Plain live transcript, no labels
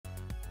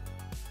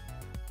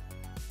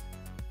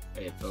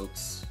Hey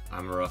folks,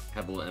 I'm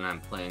Pebble and I'm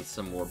playing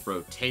some more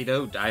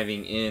Brotato,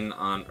 diving in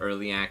on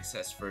early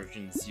access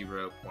version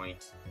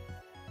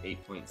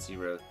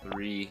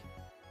 0.8.03.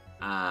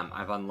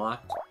 I've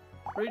unlocked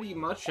pretty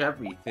much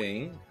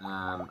everything.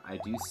 I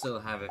do still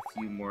have a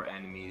few more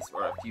enemies,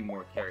 or a few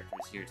more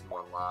characters here to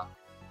unlock.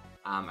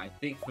 I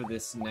think for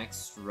this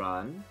next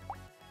run...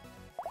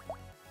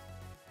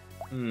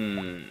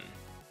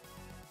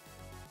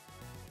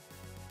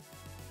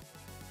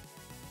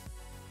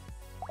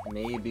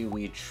 Maybe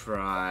we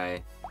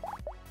try...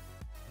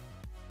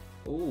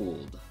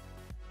 Old.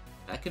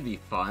 That could be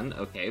fun.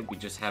 Okay, we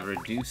just have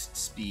reduced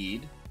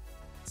speed,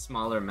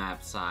 smaller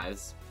map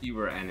size,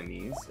 fewer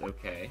enemies.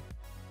 Okay.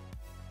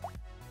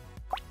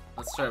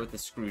 Let's start with the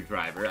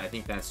screwdriver. I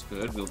think that's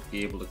good. We'll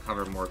be able to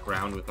cover more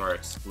ground with our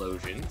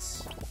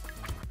explosions.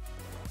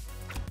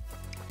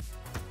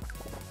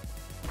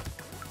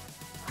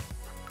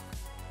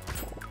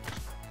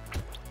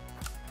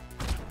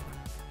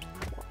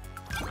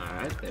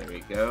 Alright, there we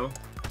go.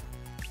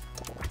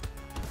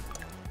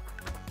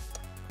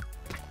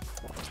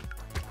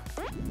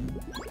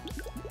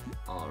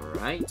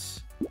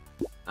 Alright.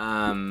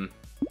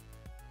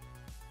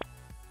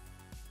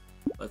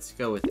 Let's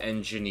go with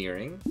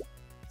engineering.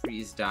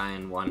 Trees die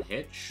in one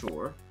hit,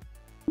 sure.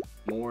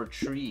 More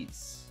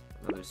trees.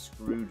 Another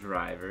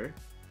screwdriver.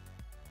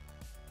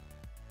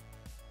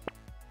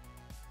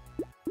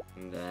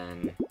 And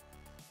then...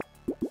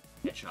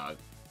 hedgehog.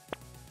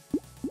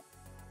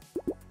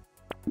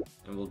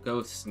 And we'll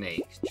go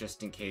snake,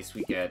 just in case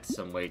we get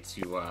some way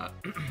to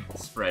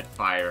spread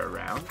fire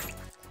around.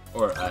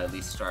 Or at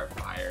least start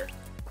fire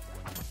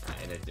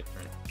in a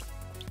different...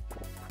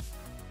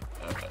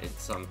 in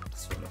some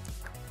sort of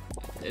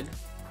method.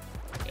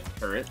 Like a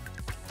turret.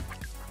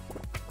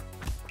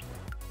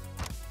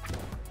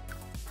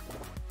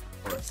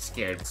 Or a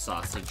scared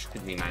sausage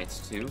could be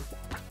nice too.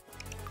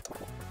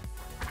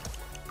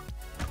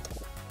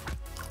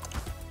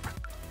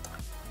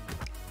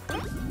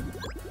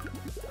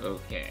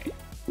 Okay.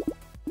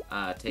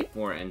 Take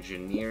more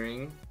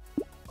engineering.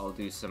 I'll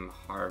do some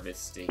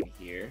harvesting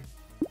here.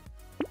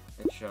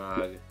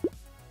 Hedgehog.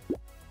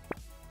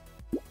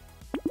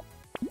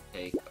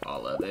 Take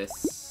all of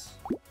this.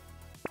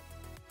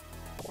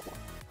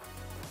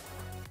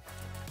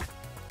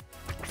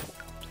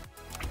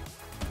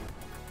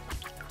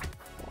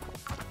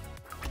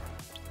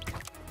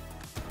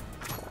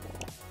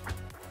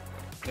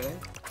 Okay.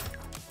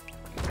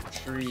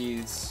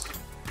 Trees.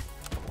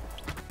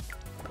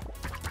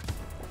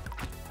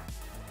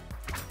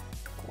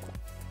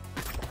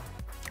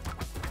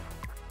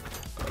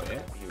 Oh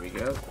yeah, here we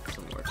go.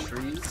 Some more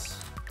trees.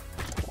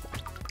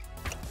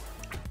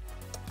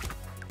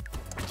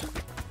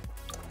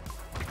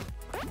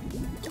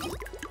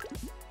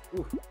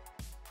 Ooh.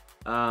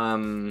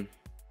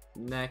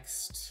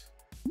 Next,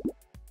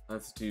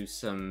 let's do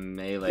some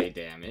melee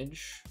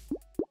damage.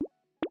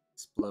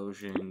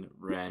 Explosion,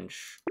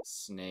 wrench,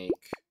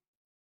 snake.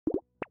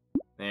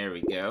 There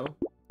we go.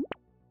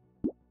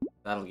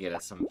 That'll get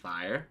us some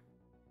fire.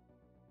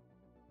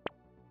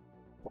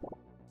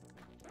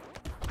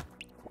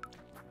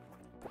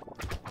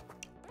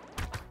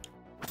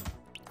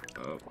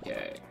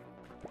 Okay.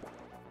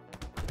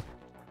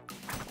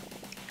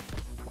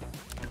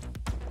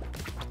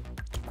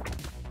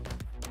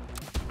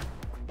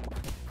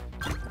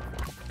 There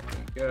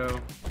we go.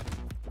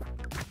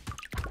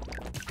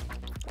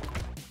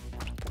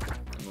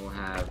 And we'll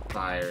have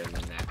fire in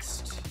the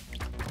next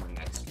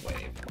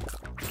wave.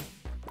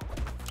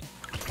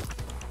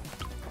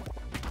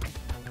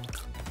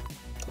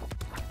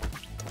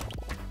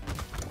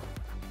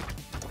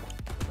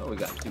 Oh, we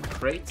got 2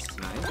 crates,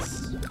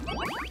 nice.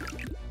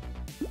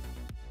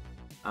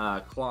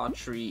 Claw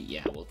tree,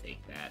 yeah, we'll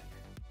take that.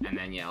 And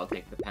then, yeah, I'll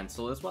take the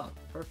pencil as well.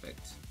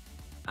 Perfect.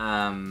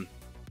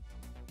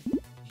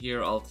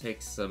 Here I'll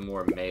take some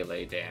more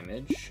melee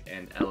damage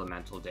and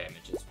elemental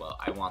damage as well.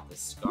 I want the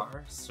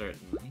scar,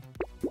 certainly.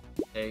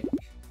 Take.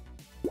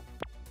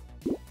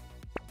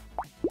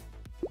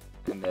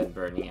 And then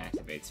burning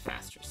activates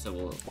faster, so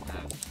we'll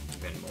have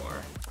even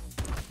more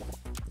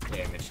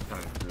damage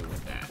coming through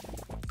with that.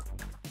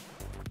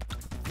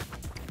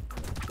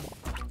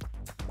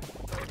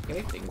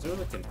 Okay, things are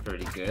looking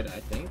pretty good, I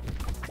think.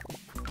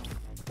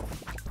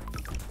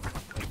 I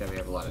think that we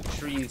have a lot of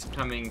trees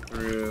coming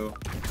through.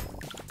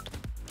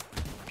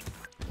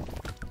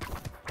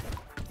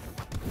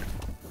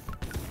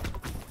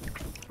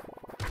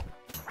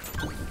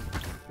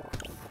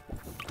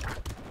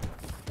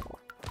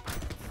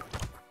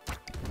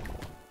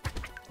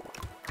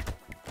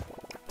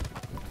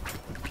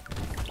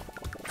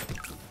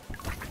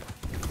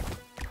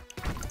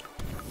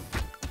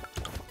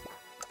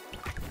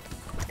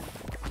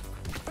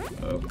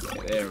 Okay,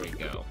 there we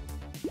go.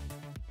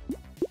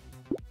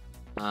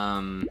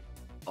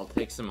 I'll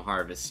take some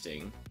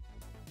harvesting.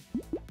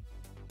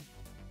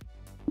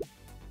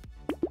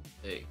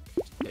 Take.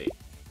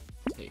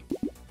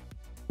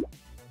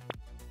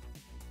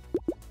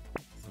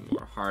 Some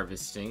more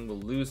harvesting. We'll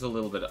lose a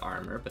little bit of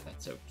armor, but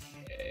that's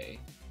okay.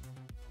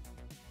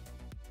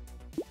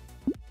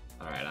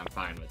 Alright, I'm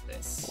fine with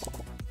this.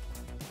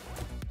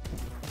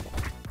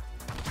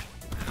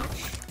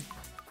 Ouch.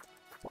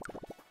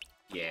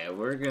 Yeah,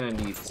 we're gonna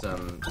need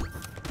some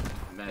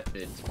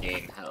method to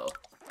gain health.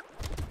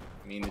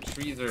 I mean, the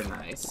trees are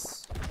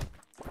nice.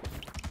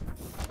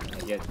 I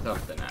get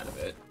something out of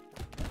it.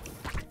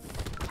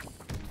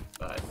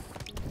 But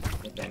I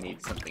think I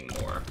need something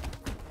more.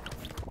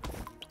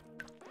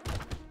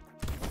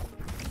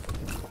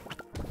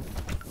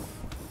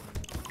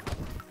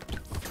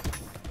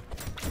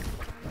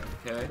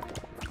 Okay.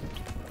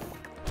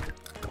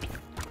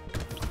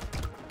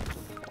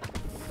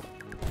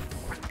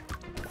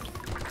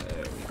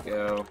 There we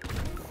go.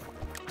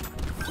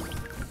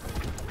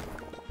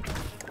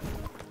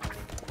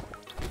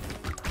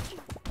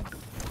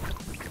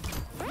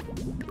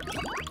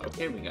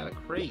 Okay, we got a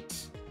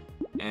crate.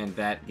 And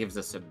that gives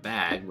us a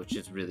bag, which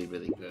is really,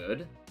 really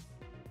good.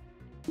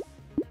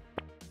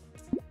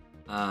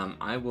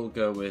 I will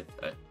go with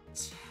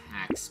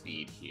attack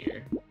speed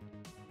here.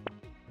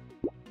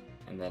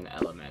 And then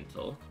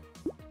elemental.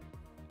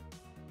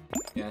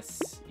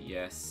 Yes,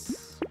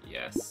 yes,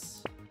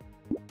 yes.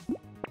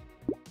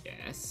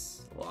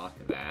 Yes, lock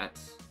that.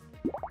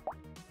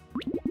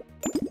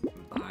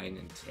 Combine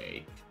and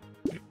take.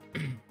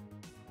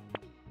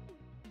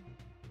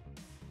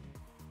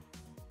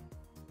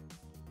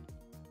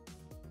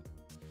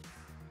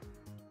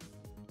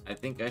 I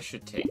think I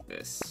should take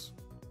this.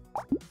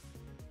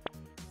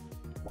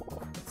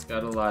 It's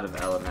got a lot of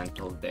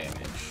elemental damage.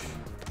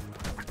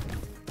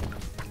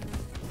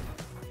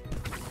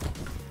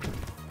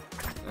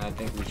 And I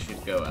think we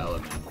should go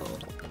elemental.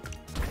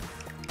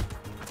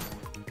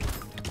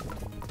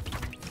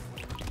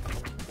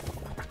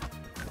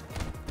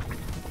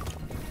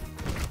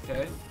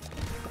 Okay.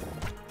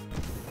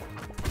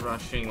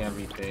 Rushing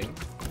everything.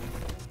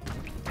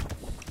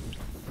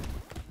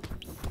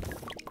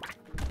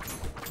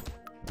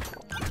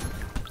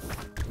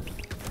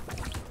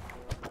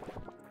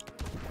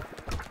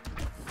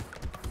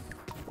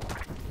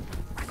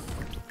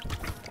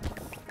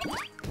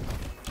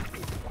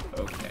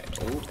 Okay.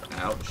 Oh,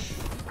 ouch.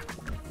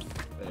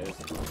 There's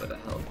a little bit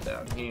of health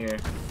down here.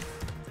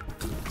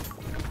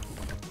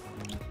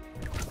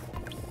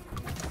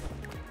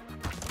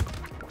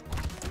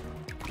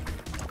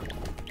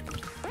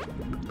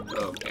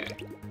 Okay.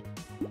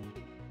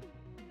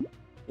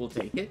 We'll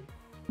take it.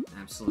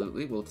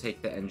 Absolutely. We'll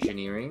take the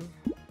engineering.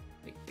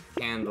 Take the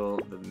candle,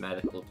 the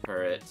medical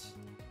turret.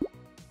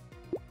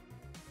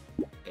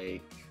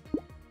 Take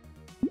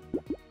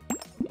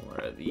more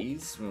of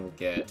these. We'll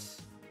get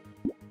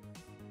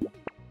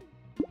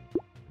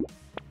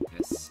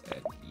yes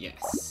and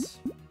yes.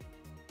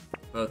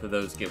 Both of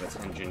those give us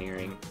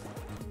engineering.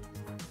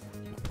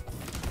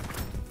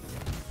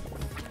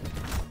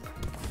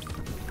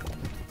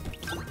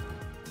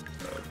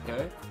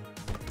 Okay.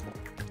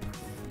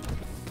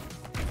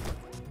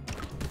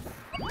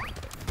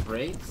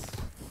 Great.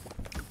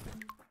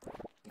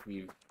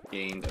 We've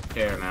gained a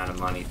fair amount of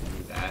money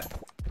through that.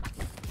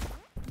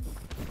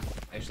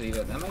 Actually,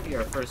 that might be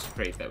our first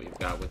crate that we've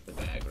got with the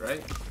bag,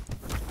 right?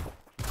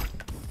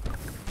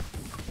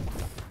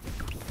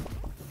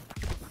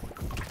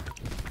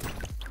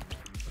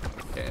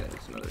 Okay,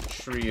 there's another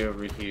tree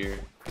over here.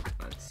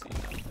 Let's see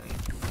nothing.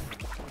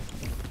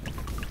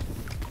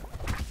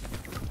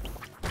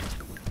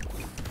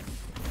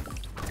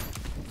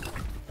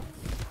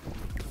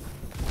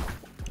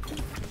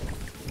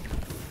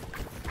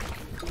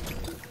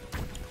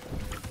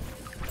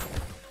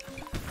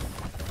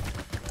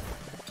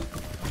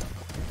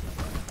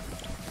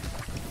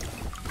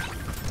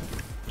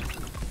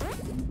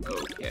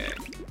 Okay.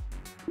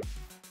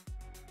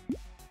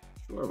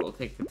 Sure, we'll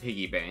take the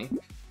piggy bank.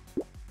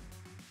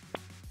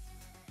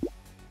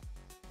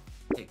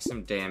 Take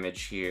some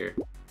damage here.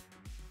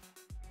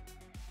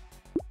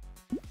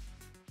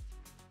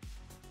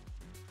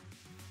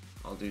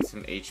 I'll do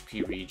some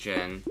HP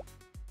regen.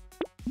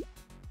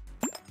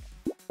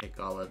 Take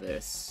all of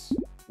this.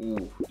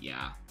 Ooh,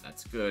 yeah,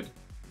 that's good.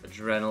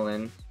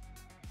 Adrenaline.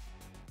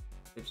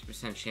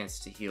 50% chance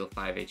to heal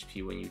 5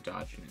 HP when you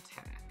dodge an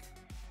attack.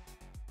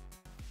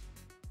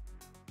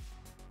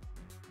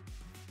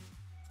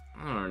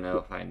 I don't know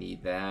if I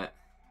need that.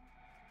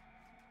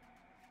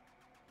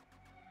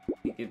 I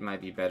think it might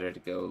be better to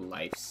go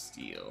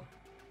lifesteal.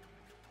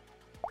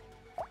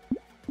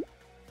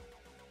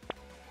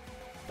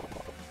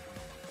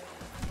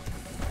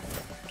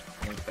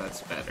 I think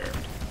that's better.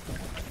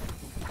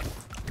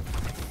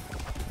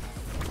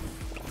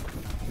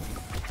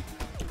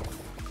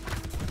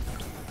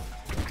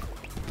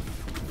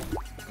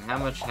 And how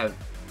much have...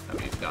 Oh,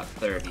 we've got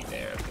 30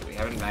 there. Okay, we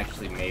haven't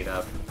actually made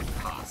up the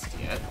cost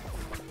yet.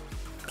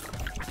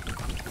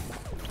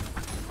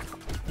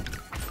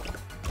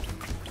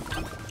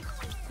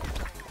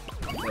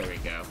 There we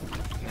go.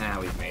 Now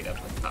we've made up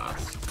the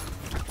cost.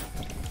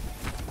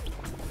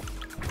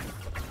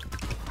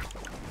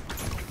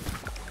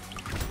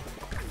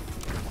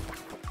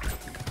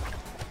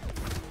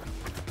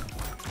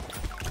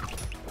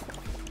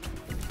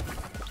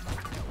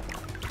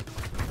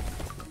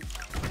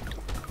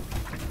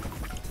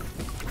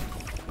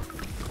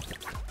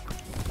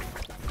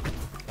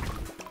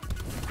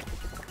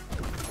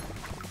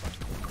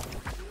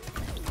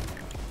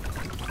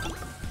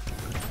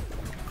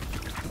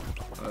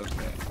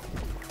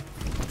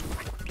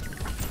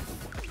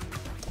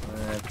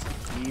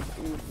 speed.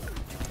 Ooh.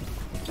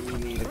 We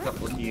need a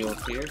couple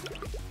heals here.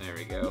 There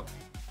we go.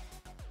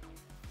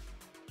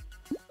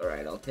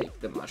 Alright, I'll take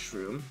the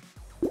mushroom.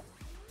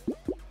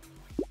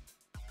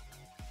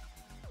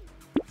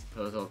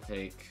 Suppose I'll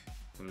take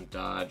some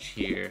dodge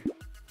here.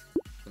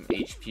 Some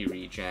HP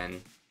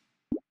regen.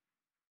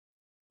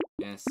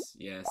 Yes,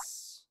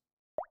 yes.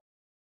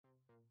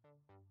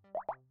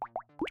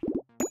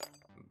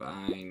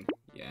 Combine,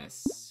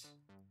 yes.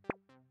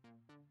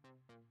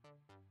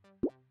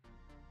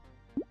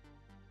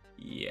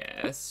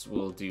 Yes,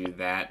 we'll do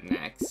that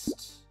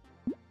next.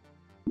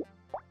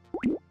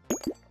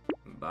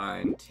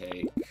 Combine,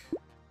 take.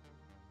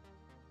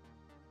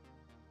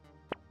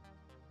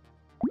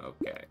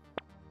 Okay.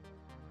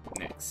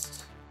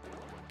 Next.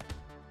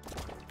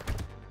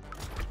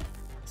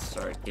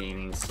 Start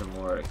gaining some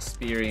more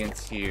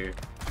experience here.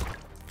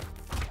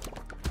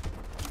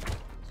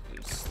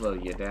 Just slow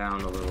you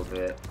down a little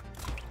bit.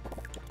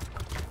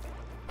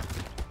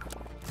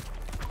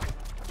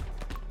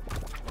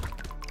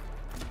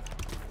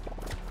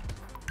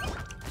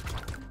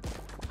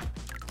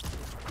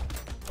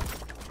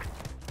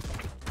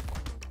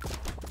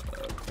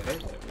 Okay,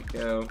 there we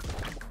go.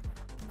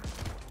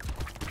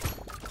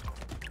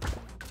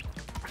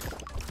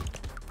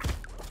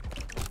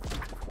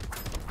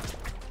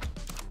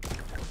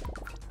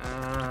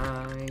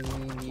 I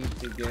need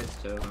to get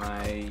to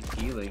my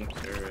healing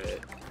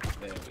turret.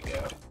 There we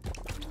go.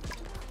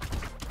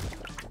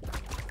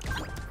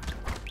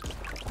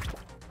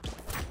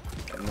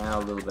 And now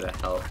a little bit of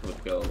health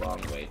would go a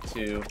long way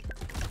too.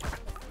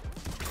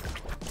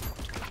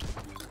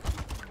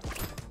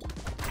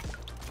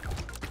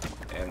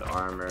 And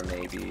armor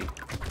maybe.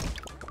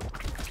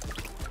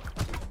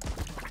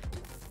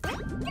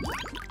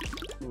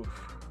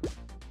 Oof.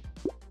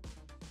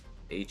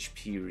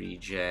 HP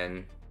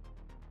regen.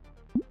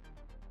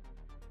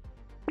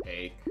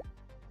 Take.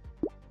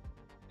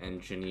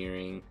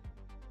 Engineering.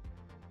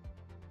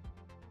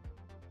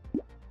 I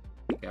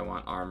think I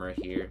want armor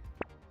here.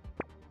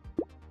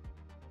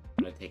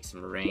 I'm gonna take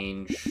some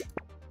range.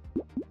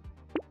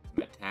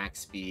 Some attack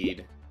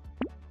speed.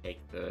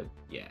 Take the...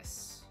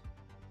 yes.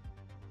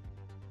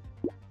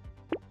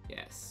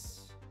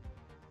 Yes.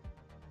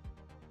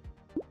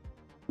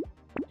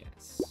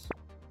 Yes.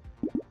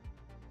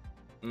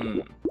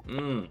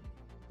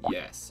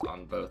 Yes,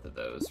 on both of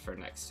those for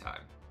next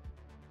time.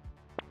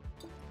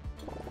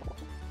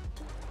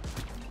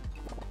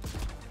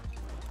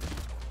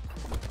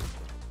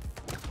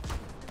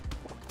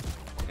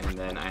 And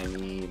then I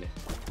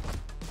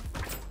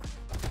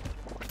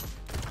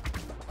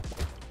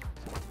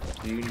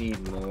do need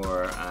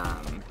more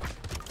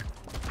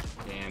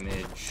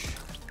damage.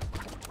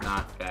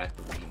 Knockback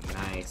would be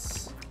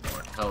nice.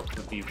 More health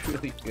would be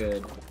really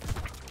good.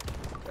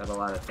 Got a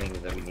lot of things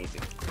that we need to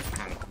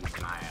kind of keep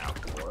an eye out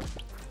for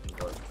and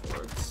work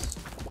towards.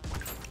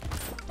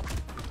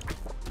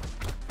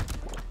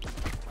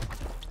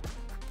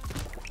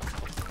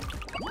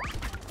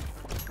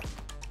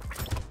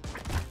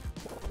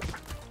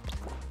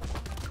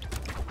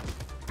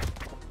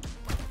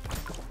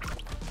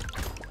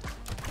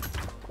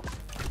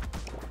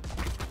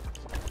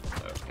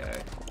 Okay.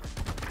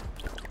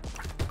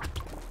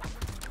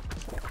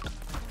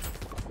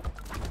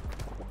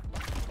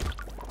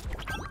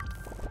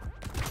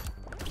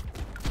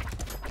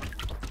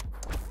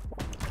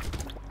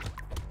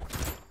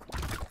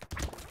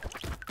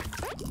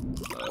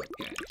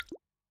 Okay.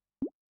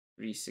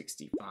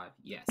 365.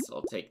 Yes,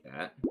 I'll take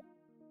that.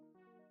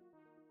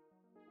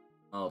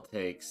 I'll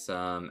take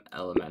some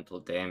elemental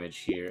damage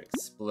here.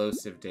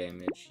 Explosive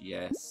damage.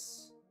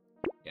 Yes.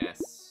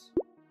 Yes.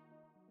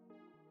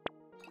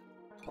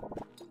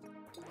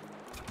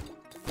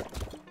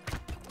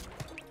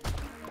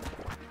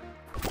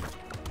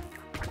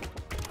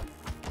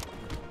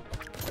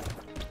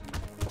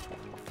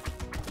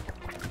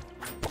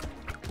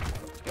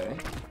 Okay.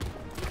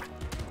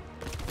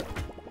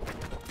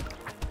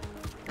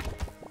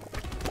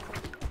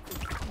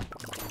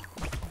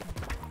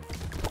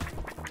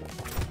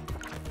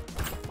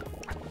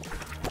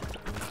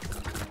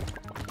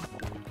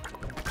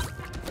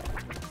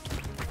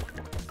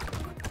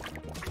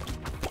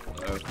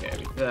 Okay,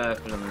 we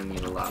definitely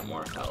need a lot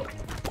more help.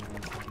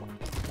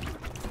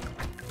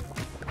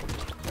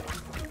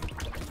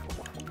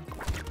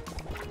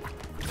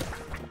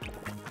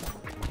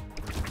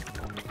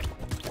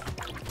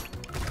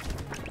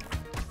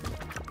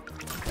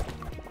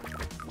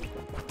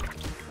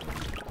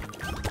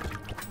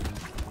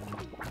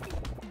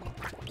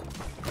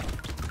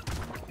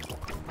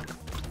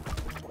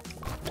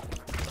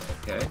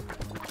 Okay.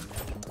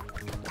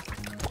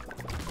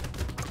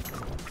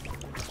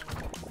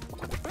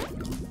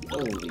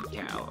 Holy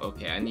cow.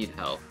 Okay, I need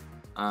help.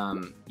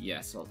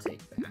 Yes, I'll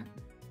take that.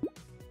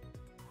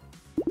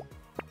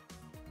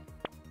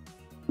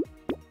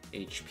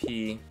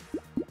 HP.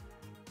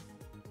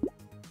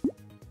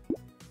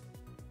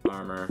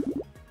 Armor.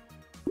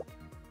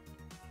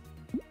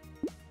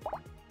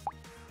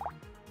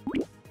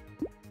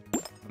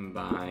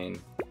 Combine.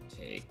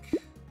 Take.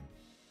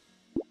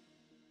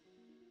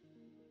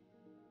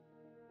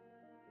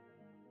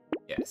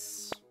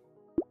 Yes.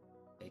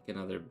 Take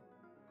another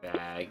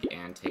bag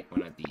and take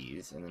one of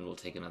these, and then we'll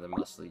take another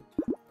muscly.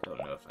 I don't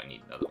know if I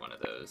need another one of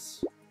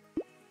those.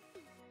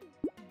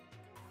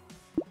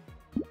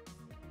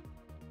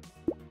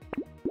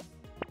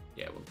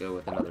 Yeah, we'll go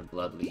with another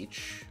blood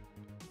leech.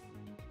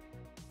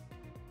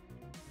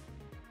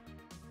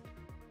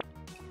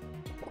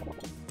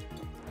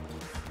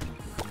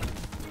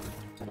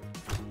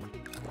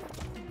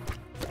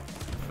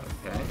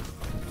 Okay.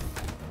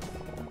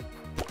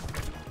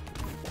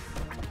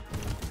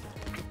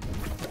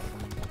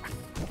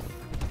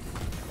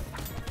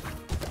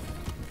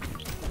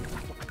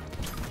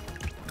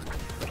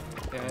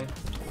 Okay.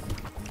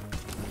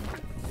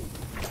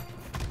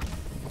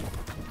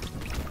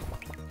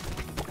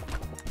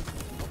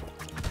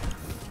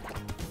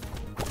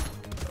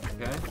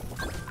 Okay.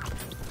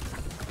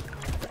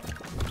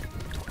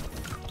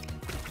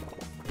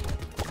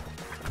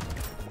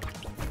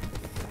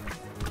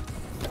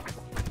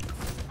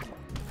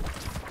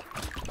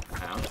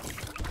 Ouch.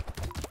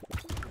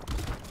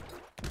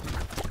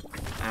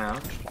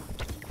 Ouch.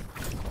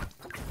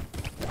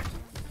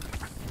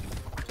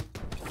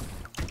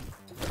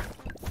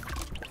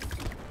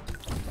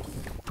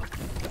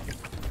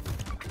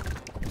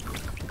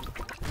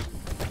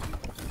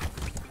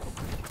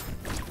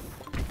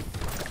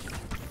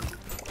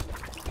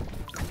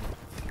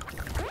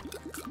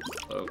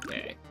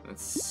 Okay,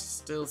 that's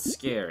still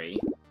scary.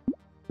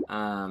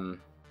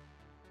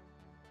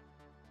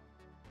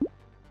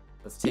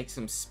 Let's take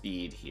some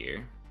speed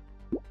here.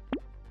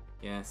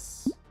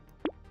 Yes.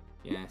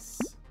 Yes.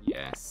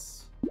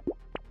 Yes.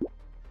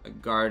 A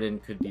garden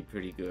could be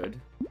pretty good.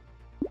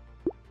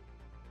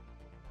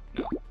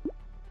 No.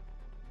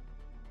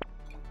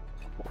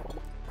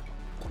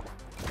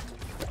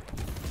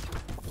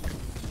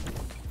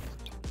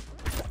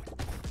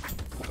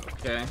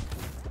 Okay.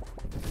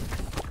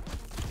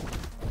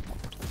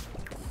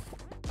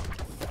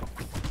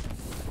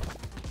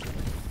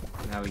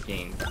 Now we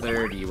gain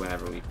 30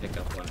 whenever we pick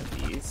up one of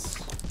these.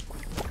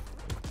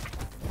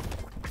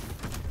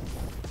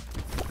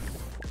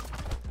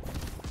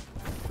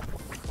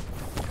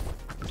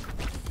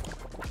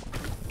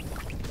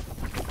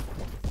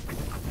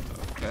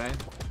 Okay.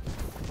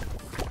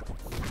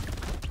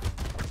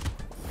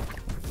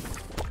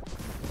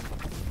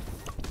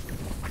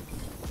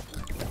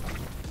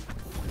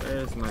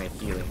 Where's my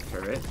healing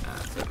turret?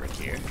 It's over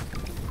here.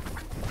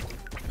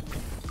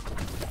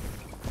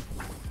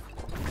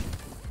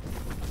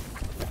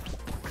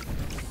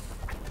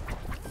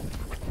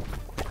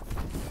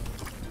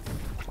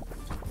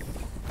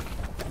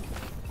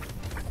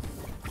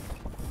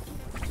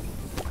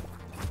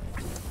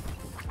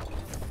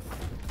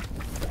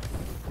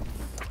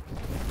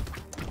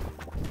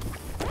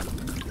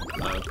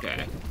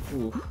 Okay.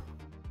 Ooh.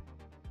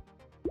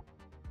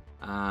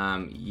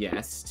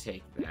 Yes,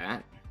 take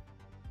that.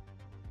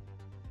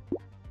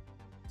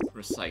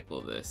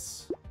 Recycle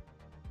this.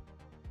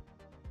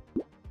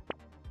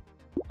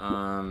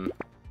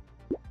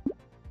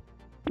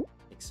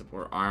 Take some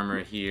more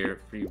armor here,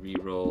 free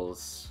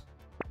rerolls.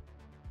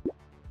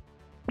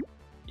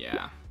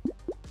 Yeah.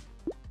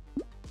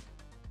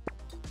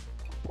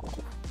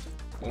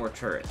 More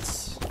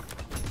turrets.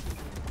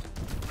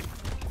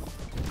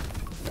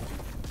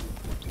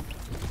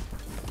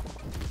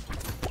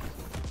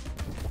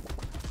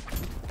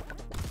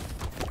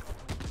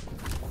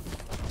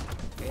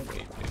 Okay,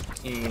 wait,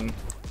 15.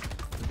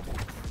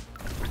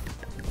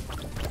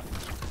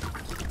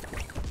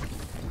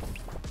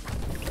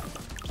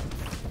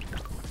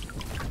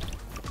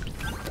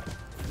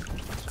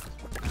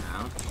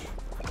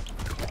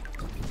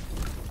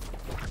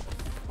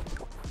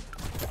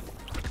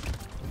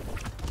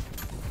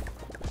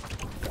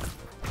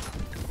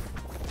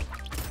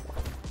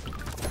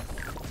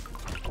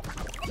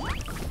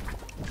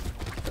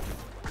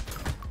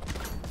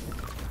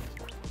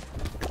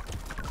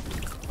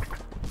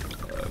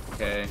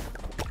 Okay.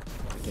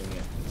 We're getting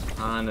a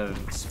ton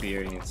of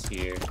experience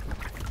here.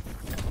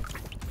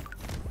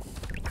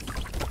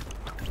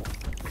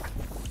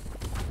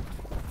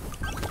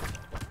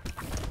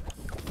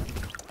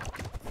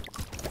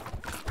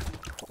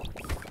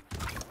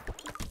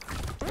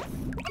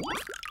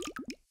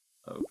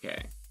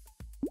 Okay.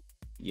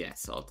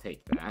 Yes, I'll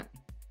take that.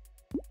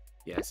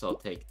 Yes, I'll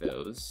take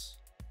those.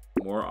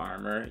 More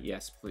armor.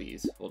 Yes,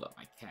 please. Hold up,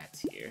 my cat's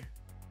here.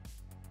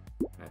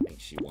 I think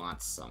she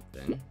wants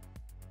something.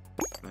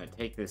 I'm gonna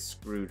take this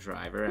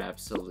screwdriver,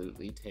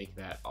 absolutely. Take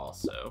that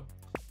also.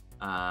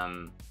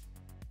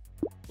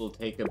 We'll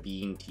take a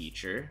bean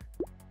teacher.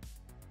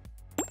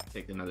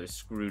 Take another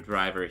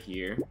screwdriver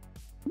here.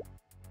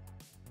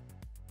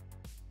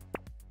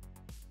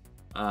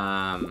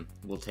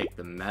 We'll take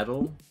the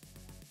metal.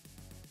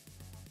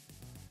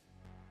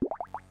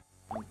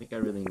 I don't think I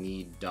really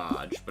need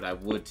dodge, but I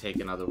would take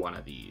another one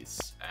of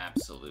these.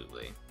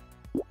 Absolutely.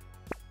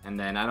 And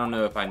then I don't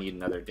know if I need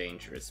another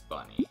dangerous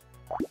bunny.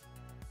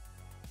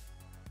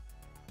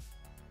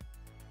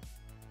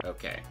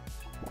 Okay.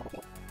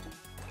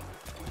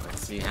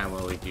 Let's see how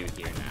well we do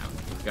here now.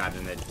 We've got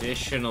an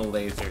additional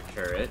laser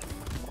turret.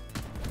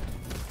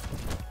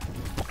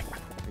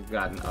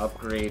 got an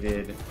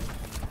upgraded...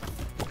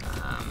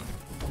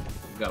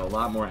 we've got a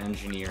lot more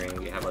engineering.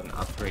 We have an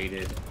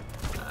upgraded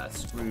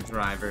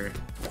screwdriver.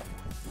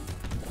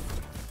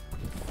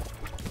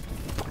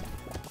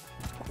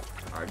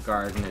 Our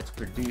garden is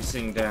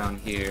producing down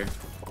here.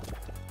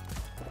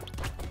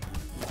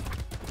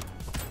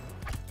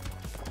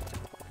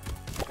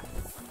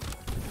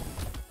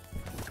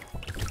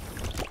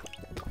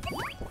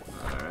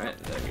 Alright,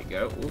 there we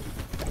go. Ooh.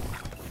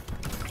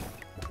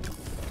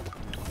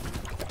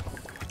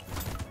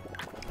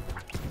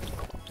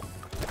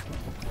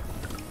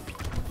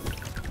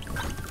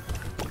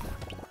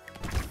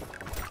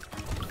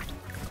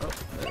 Oh,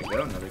 there we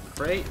go, another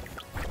crate.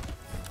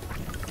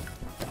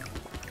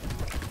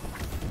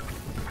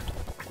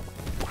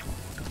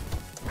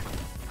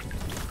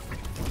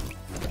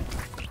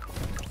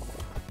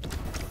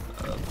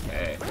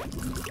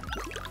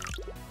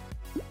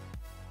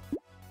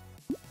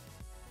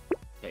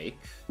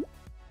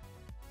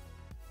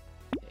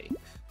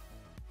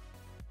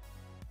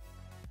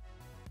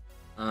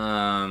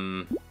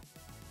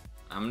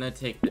 I'm gonna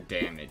take the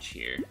damage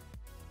here.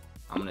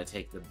 I'm gonna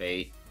take the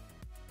bait.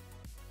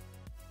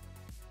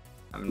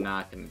 I'm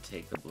not gonna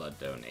take the blood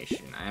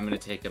donation. I am gonna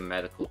take a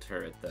medical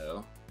turret,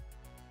 though.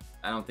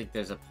 I don't think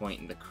there's a point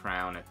in the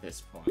crown at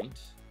this point.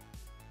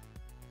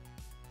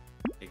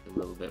 Take a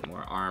little bit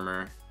more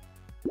armor.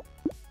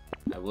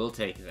 I will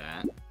take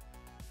that.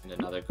 And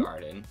another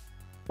garden.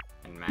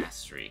 And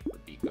mastery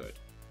would be good.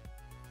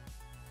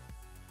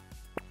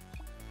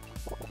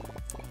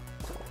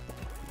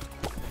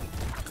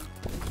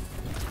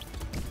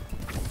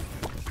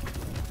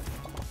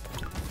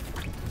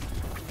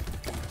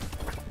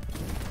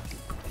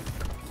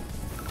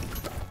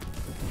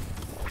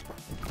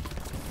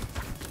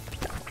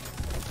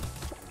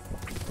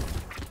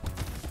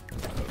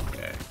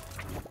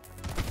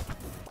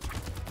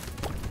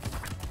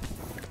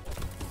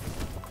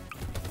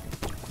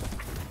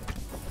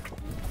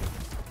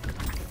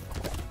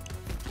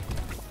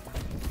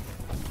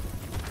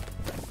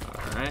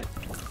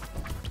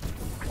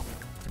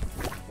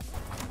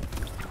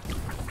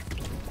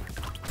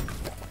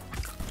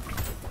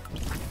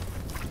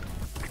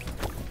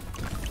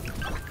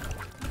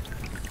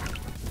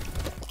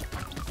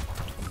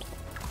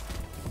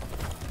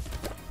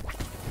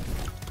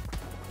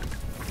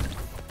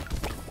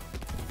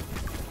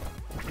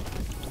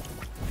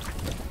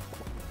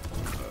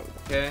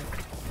 Okay.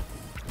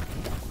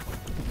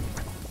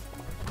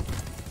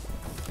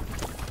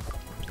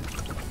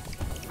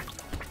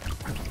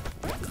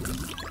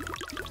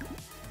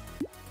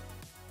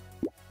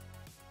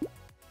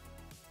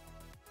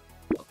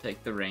 I'll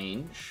take the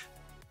range.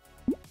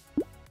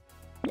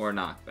 Or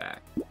knockback.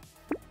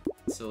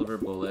 Silver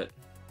bullet.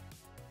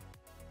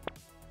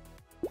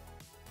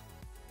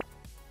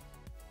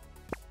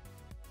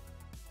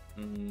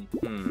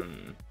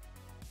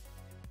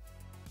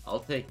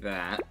 I'll take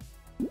that.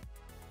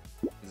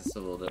 It's a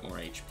little bit more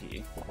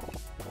HP.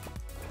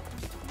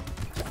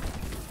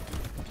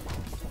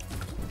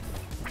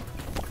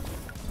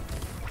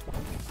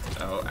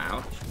 Oh,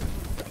 ouch.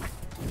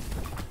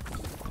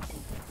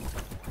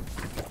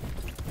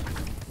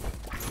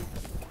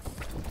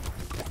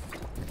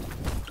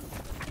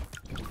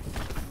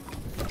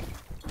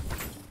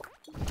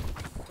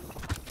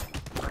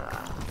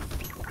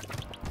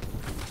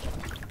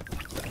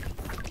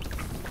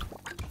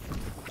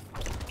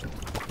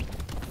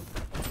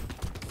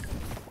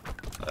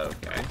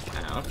 Okay,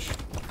 ouch.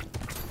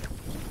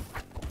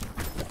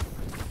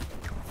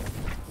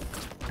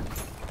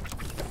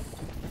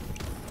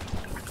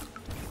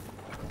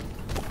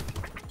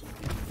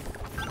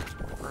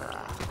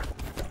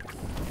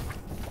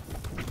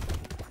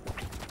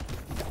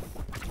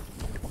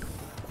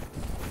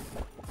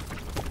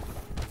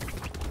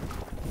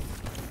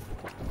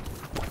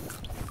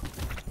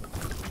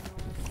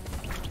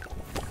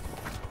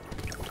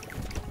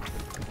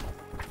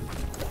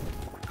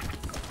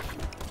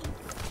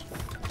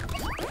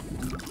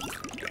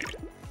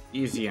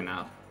 Easy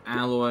enough.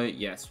 Alloy,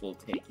 yes, we'll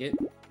take it.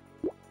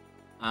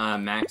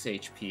 Max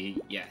HP,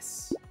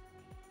 yes.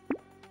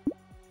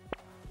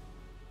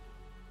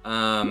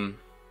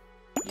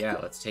 Yeah,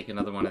 let's take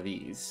another one of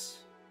these.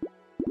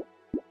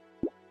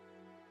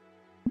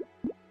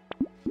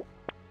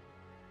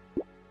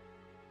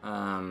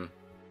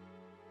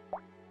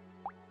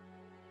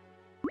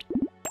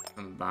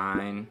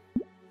 Combine.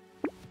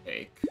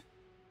 Take.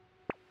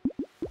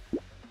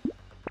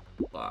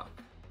 Lock.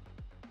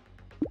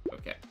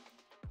 Okay.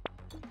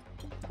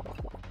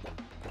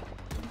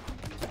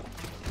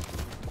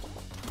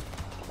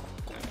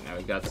 Alright, now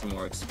we got some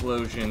more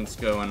explosions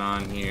going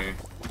on here.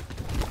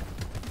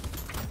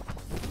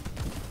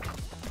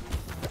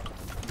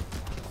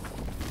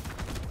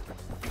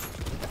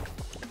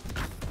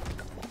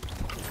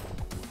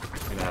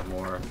 Gonna have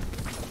more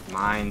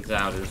mines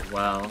out as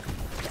well.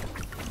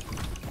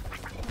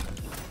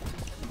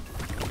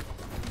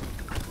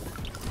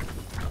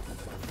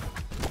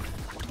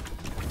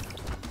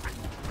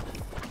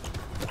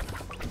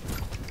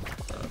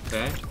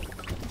 Okay.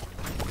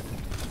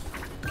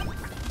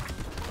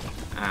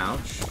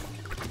 Ouch.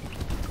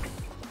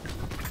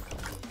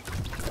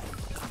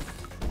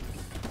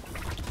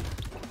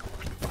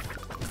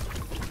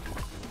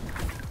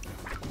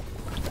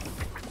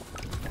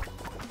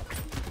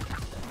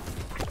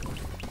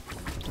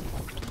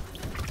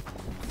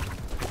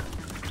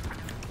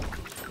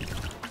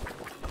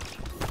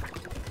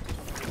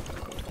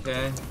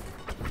 Okay.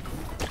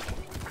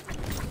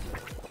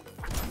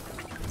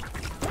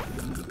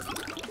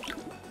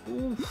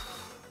 Oof.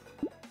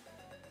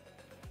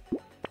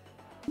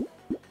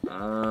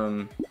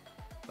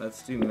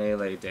 Let's do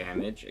melee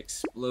damage.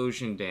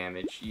 Explosion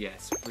damage,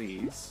 yes,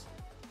 please.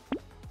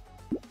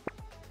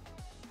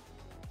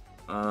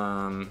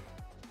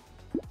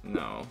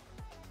 No.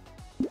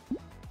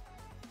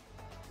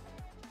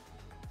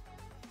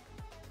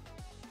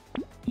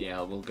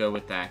 Yeah, we'll go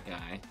with that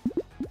guy.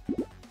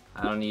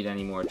 I don't need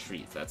any more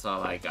treats, that's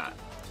all I got.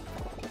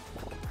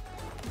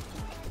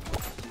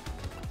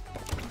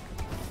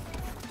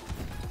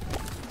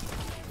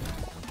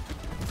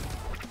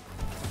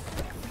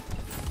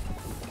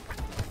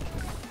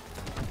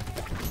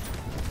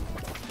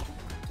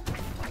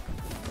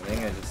 I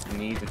think I just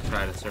need to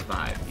try to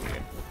survive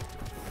here.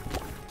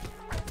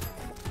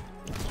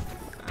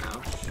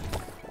 Ouch.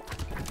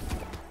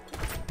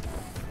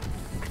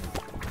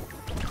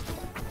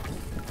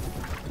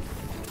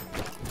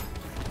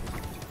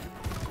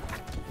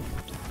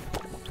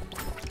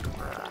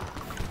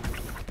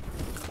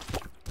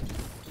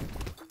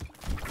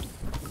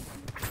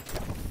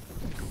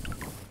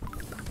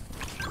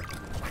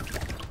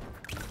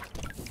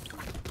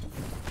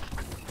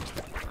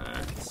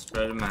 Alright,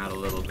 spread them out a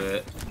little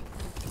bit.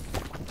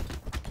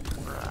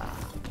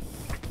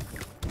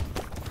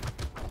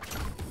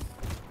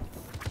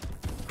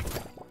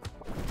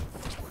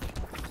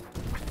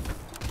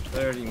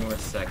 $30 more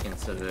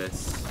seconds of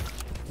this.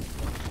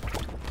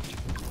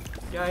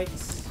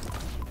 Yikes.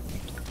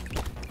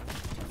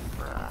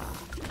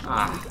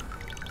 Ah,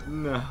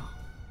 no.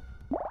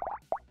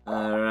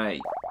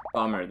 Alright,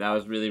 bummer. That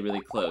was really,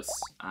 really close.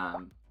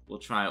 We'll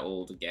try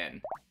old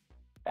again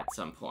at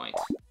some point.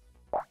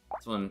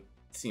 This one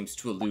seems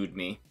to elude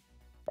me.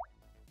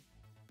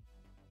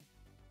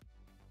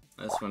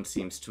 This one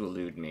seems to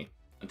elude me.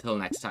 Until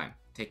next time,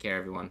 take care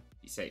everyone.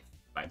 Be safe.